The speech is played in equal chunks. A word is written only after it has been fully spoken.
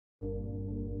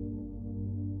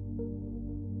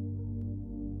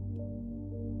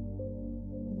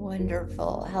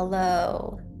Wonderful.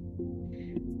 Hello.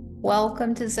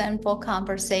 Welcome to Zenful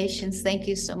Conversations. Thank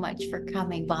you so much for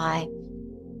coming by.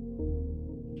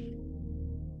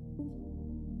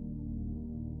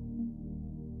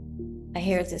 I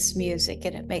hear this music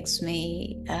and it makes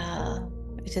me,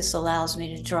 it just allows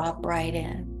me to drop right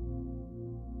in.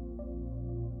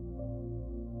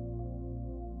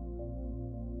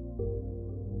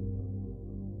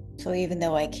 So even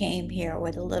though I came here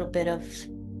with a little bit of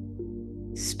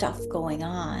stuff going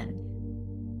on,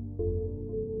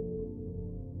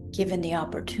 given the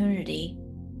opportunity,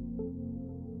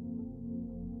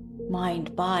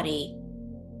 mind, body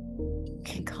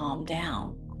can calm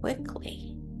down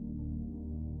quickly.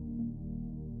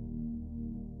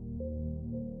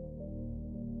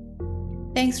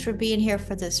 Thanks for being here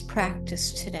for this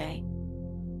practice today.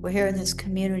 We're here in this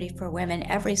community for women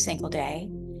every single day.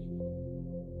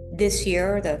 This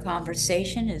year, the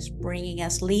conversation is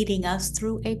leading us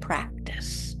through a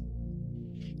practice.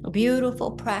 A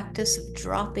beautiful practice of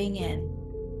dropping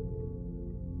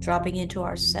into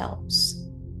ourselves.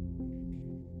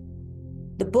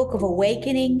 The Book of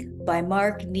Awakening by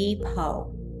Mark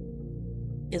Nepo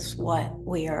is what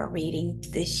we are reading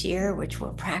this year, which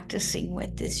we're practicing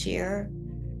with this year.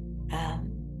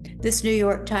 This New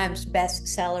York Times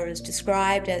bestseller is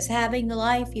described as having the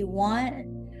life you want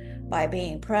by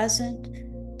being present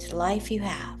to the life you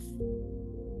have.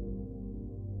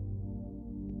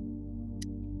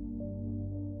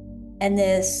 And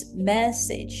this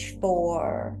message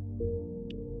for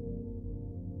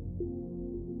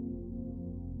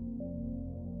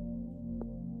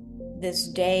this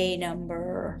day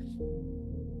number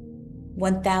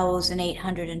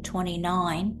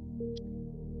 1829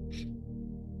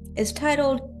 is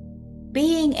titled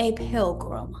Being a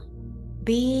Pilgrim.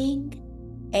 Being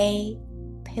a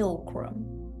pilgrim.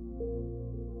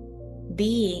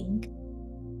 Being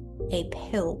a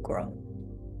pilgrim.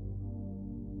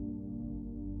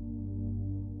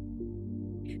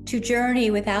 To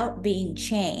journey without being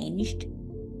changed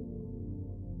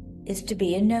is to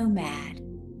be a nomad.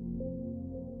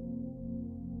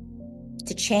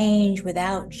 To change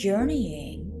without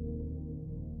journeying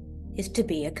is to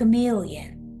be a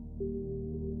chameleon.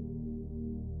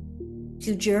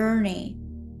 To journey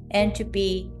and to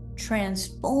be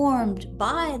transformed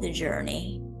by the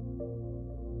journey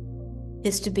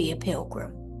is to be a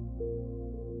pilgrim.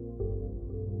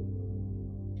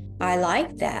 I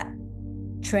like that.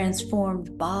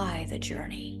 Transformed by the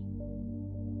journey.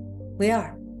 We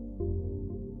are.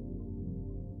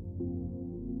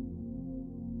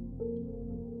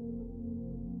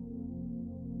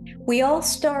 We all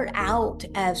start out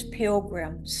as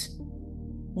pilgrims,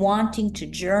 wanting to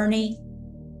journey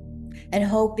and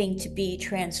hoping to be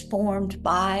transformed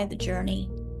by the journey.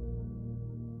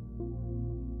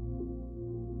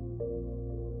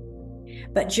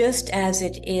 But just as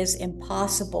it is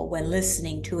impossible when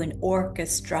listening to an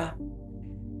orchestra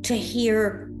to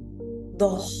hear the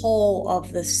whole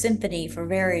of the symphony for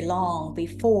very long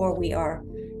before we are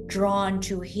drawn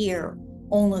to hear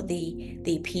only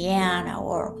the piano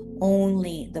or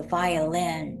only the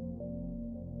violin,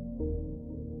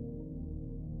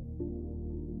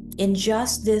 in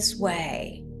just this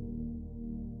way,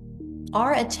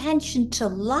 our attention to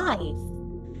life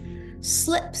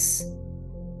slips,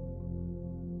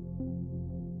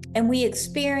 and we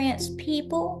experience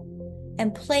people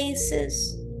and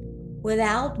places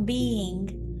without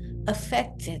being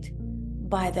affected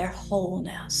by their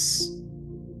wholeness.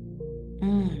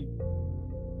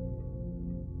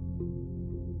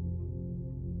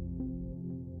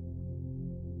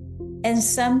 And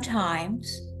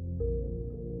sometimes,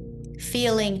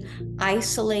 feeling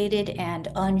isolated and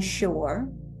unsure,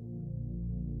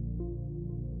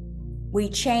 we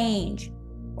change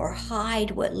or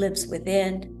hide what lives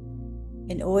within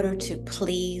in order to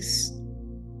please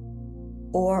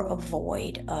or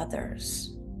avoid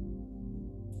others.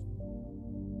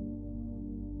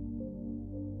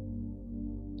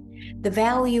 The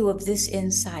value of this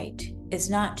insight is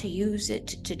not to use it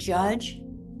to judge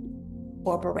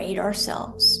or berate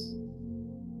ourselves,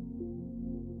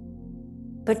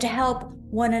 but to help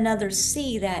one another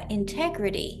see that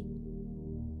integrity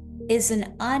is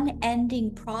an unending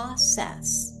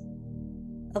process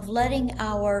of letting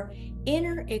our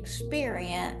inner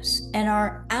experience and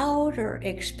our outer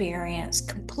experience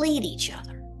complete each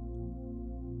other,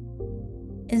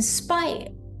 in spite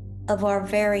of our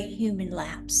very human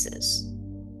lapses.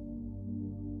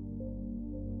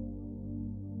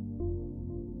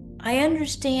 I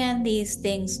understand these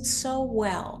things so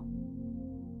well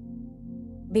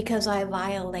because I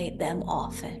violate them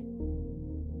often.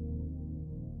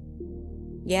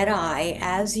 Yet I,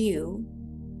 as you,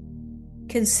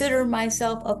 consider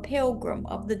myself a pilgrim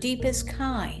of the deepest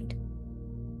kind,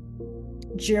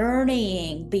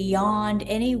 journeying beyond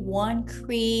any one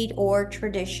creed or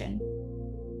tradition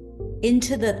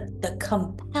into the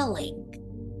compelling,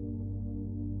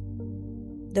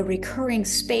 the recurring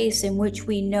space in which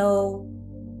we know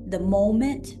the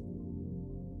moment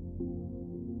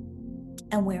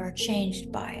and we are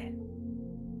changed by it.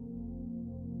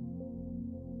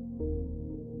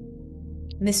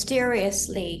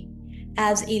 Mysteriously,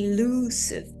 as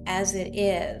elusive as it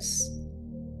is,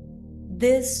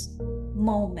 this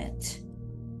moment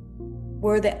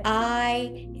where the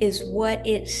eye is what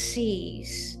it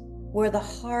sees, where the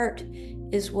heart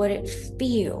is what it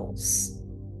feels,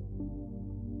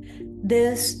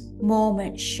 this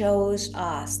moment shows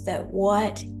us that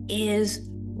what is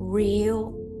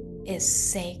real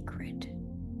is sacred.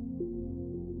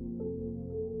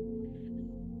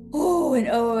 Oh, and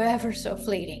oh, ever so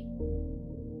fleeting.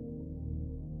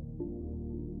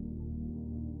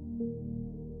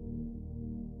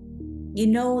 You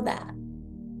know that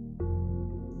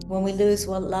when we lose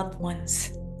loved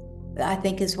ones, I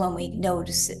think is when we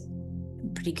notice it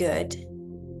pretty good.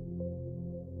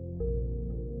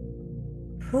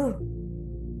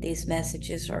 Whew. These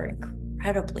messages are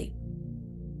incredibly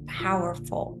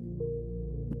powerful.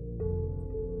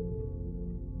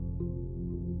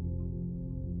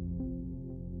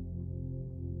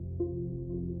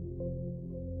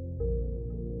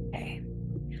 Okay,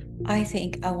 I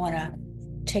think I want to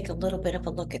take a little bit of a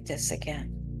look at this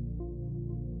again.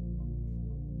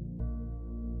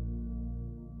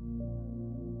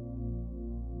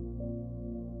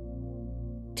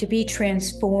 To be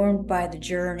transformed by the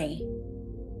journey.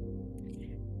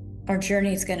 Our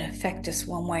journey is going to affect us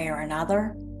one way or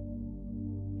another.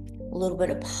 A little bit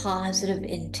of positive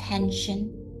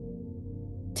intention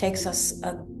takes us,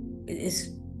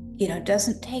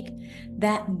 doesn't take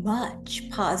that much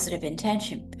positive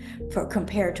intention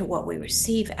compared to what we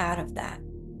receive out of that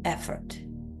effort.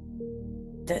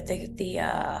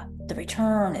 The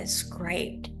return is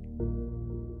great.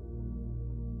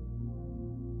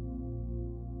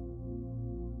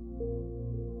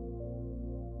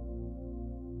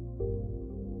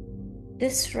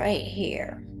 This right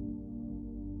here.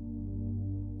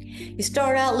 You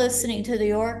start out listening to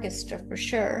the orchestra for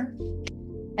sure.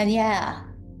 And yeah,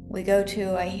 we go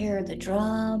to, I hear the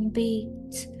drum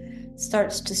beat,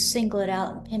 starts to single it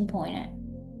out and pinpoint it.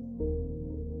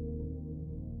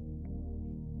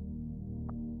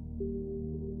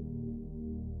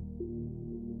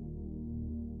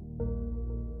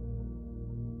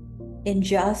 In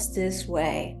just this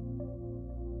way,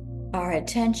 our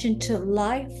attention to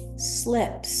life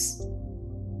slips.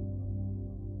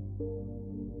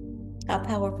 How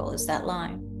powerful is that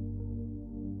line?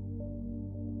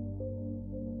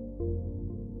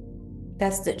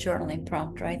 That's the journaling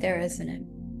prompt right there, isn't it?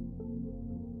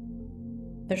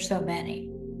 There's so many.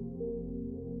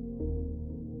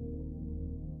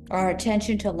 Our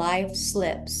attention to life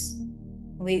slips.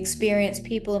 We experience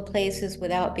people and places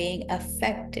without being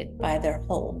affected by their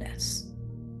wholeness.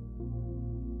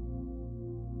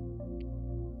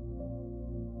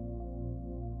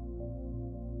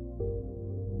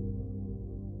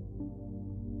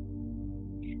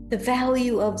 The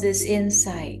value of this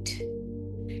insight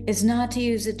is not to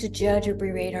use it to judge or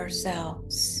berate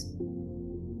ourselves,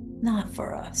 not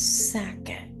for a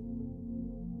second,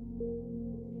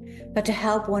 but to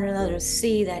help one another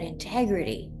see that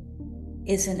integrity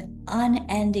is an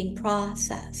unending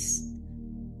process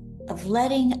of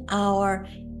letting our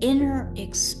inner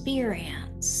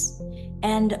experience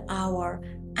and our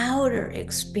outer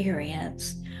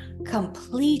experience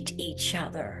complete each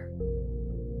other.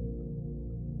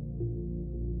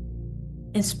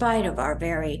 In spite of our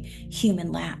very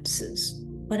human lapses,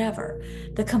 whatever,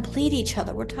 to complete each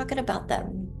other. We're talking about that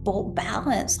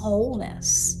balance,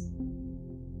 wholeness.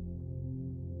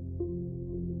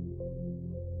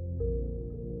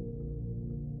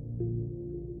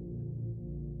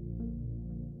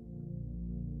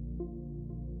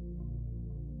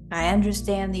 I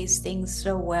understand these things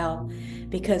so well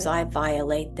because I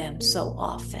violate them so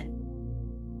often.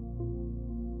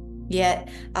 Yet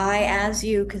I, as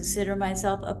you, consider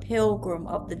myself a pilgrim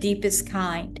of the deepest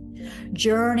kind,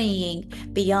 journeying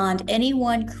beyond any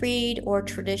one creed or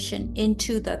tradition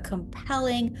into the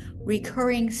compelling,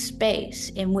 recurring space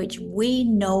in which we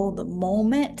know the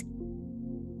moment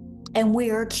and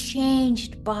we are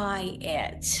changed by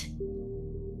it.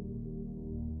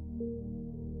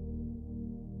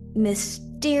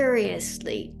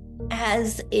 Mysteriously,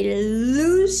 as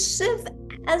elusive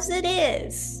as it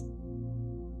is,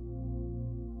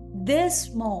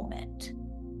 this moment,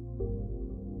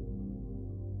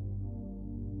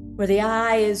 where the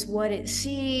eye is what it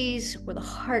sees, where the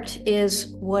heart is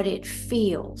what it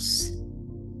feels,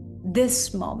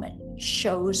 this moment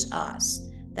shows us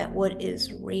that what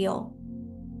is real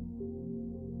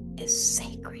is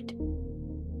sacred.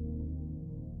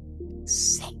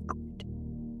 Sacred.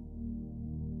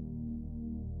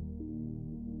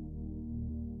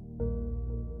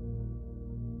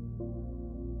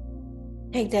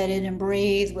 Take that in and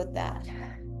breathe with that.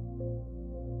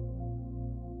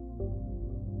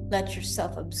 Let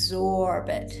yourself absorb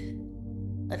it.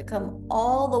 Let it come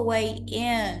all the way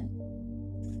in.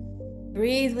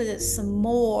 Breathe with it some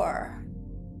more.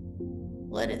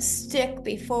 Let it stick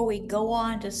before we go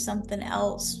on to something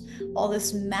else. All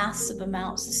this massive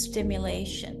amounts of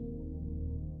stimulation.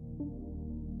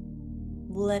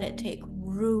 Let it take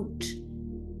root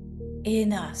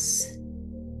in us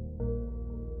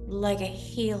like a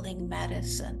healing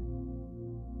medicine.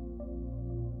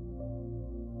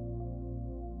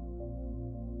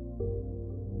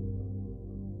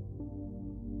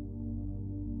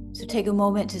 So take a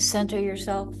moment to center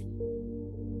yourself,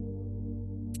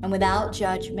 and without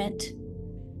judgment,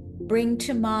 bring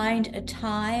to mind a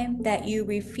time that you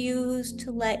refuse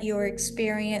to let your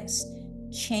experience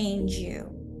change you.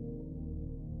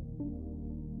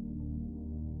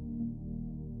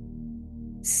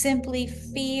 Simply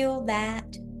feel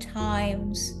that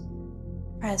time's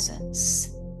presence.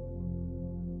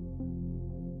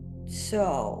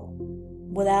 So,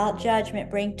 without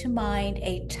judgment, bring to mind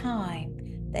a time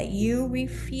that you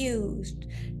refused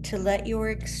to let your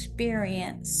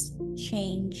experience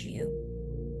change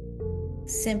you.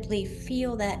 Simply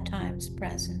feel that time's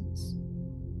presence.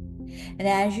 And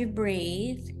as you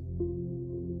breathe,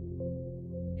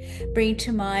 bring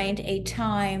to mind a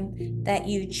time that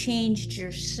you changed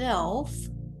yourself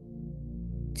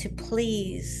to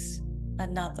please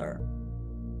another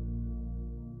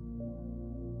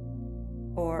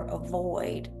or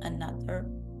avoid another.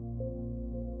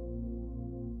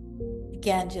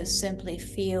 Again, just simply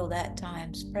feel that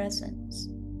time's presence.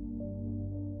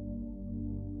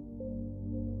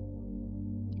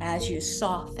 As you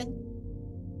soften,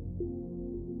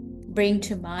 bring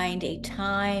to mind a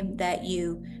time that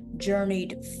you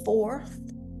journeyed forth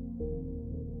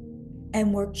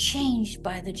and were changed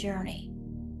by the journey.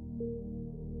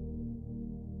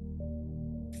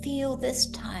 Feel this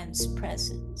time's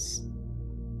presence.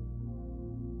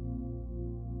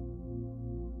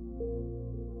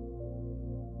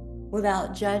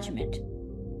 Without judgment,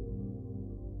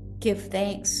 give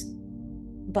thanks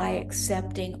by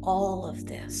accepting all of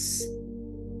this.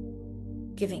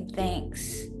 Giving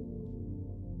thanks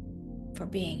for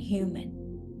being human.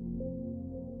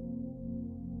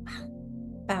 Wow,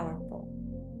 powerful.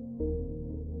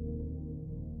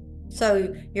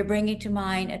 So you're bringing to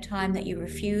mind a time that you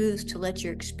refused to let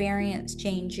your experience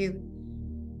change you.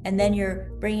 And then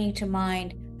you're bringing to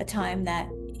mind a time that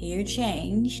you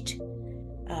changed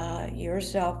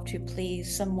yourself to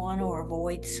please someone or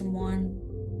avoid someone.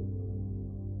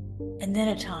 And then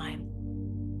a time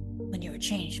when you were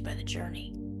changed by the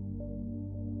journey.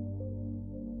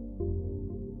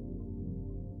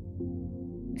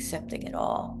 Accepting it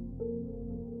all.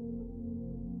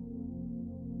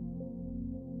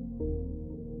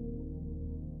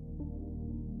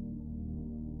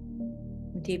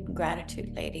 Deep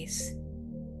gratitude, ladies.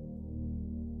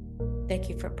 Thank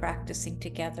you for practicing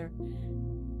together,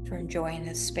 for enjoying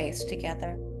this space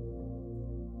together.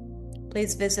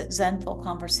 Please visit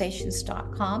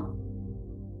zenfulconversations.com.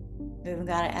 We've even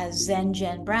got it as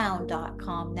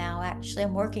zenjenbrown.com now. Actually,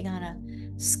 I'm working on a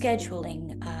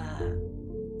scheduling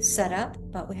setup,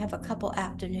 but we have a couple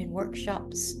afternoon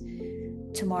workshops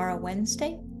tomorrow,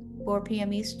 Wednesday, 4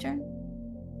 p.m. Eastern,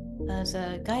 as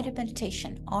a guided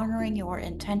meditation, honoring your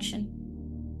intention.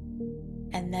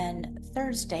 And then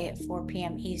Thursday at 4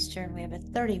 p.m. Eastern, we have a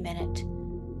 30-minute,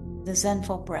 the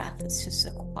Zenful breath. It's just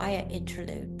a quiet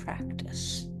interlude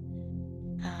practice.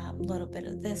 A little bit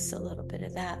of this, a little bit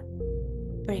of that.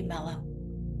 Pretty mellow.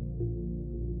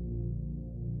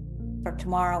 For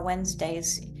tomorrow,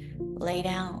 Wednesdays, lay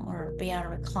down or be on a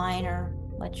recliner.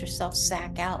 Let yourself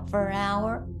sack out for an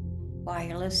hour while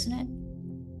you're listening.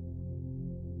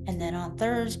 And then on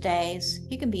Thursdays,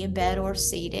 you can be in bed or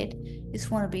seated. You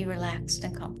just want to be relaxed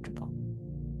and comfortable.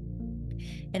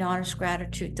 In honest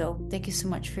gratitude, though, thank you so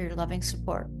much for your loving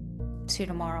support. See you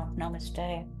tomorrow.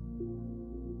 Namaste.